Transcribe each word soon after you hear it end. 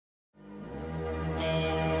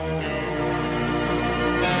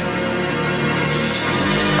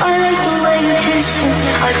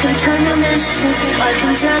I can tell you listen, I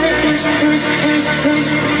can tell it is.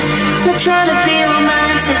 Not trying to be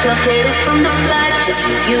romantic, I hit it from the back just so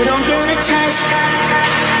you don't get attached.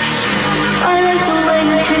 I like the way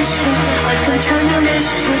you kiss me, I can tell you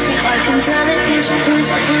listen, I can tell it is.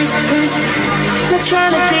 Not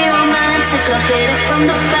trying to be romantic, I hit it from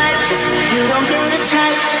the back just so you don't get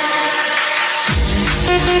attached.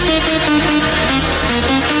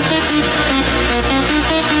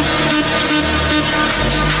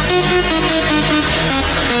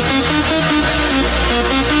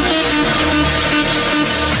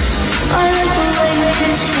 I like the way you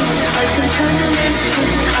kiss me, I can tell you listen,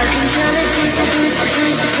 I can tell it is.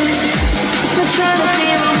 Not trying to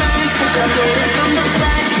be romantic, I hit it from the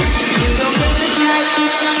back, you don't get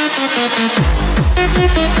attached.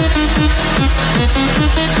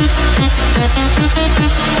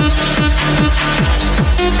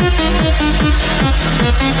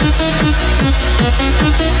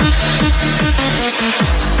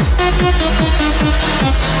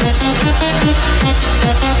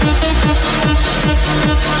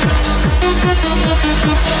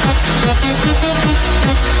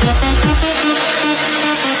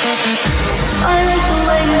 I like the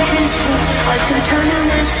way you kiss me, I can tell you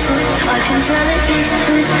listen, I can tell it is.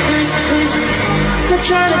 Not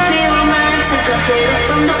trying to be romantic, I hit it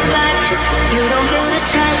from the back just so you don't get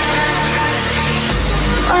attached.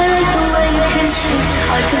 I like the way you kiss me,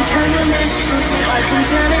 I can tell you listen, I can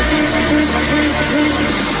tell it is.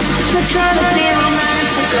 Not trying to be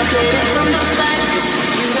romantic, I hit it from the back just so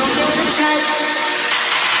you don't get attached.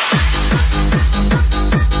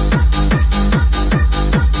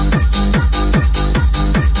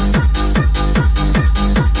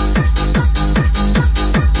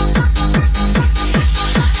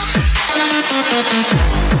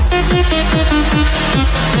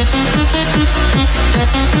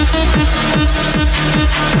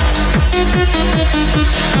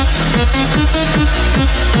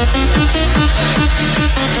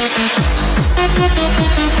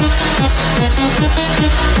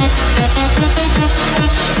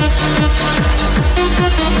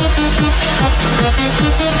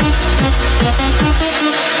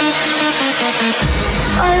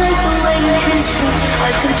 I like the way you kiss me,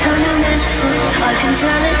 I can tell you listen, I can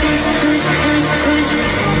tell it is.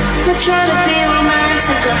 Not trying to be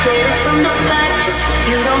romantic, I hit it from the back just so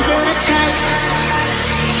you don't get attached.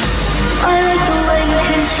 I like the way you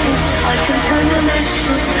kiss me, I can tell you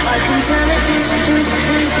listen, I can tell it is.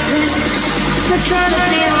 Not trying to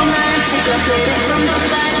be romantic, I hit it from the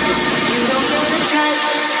back just so you don't get attached.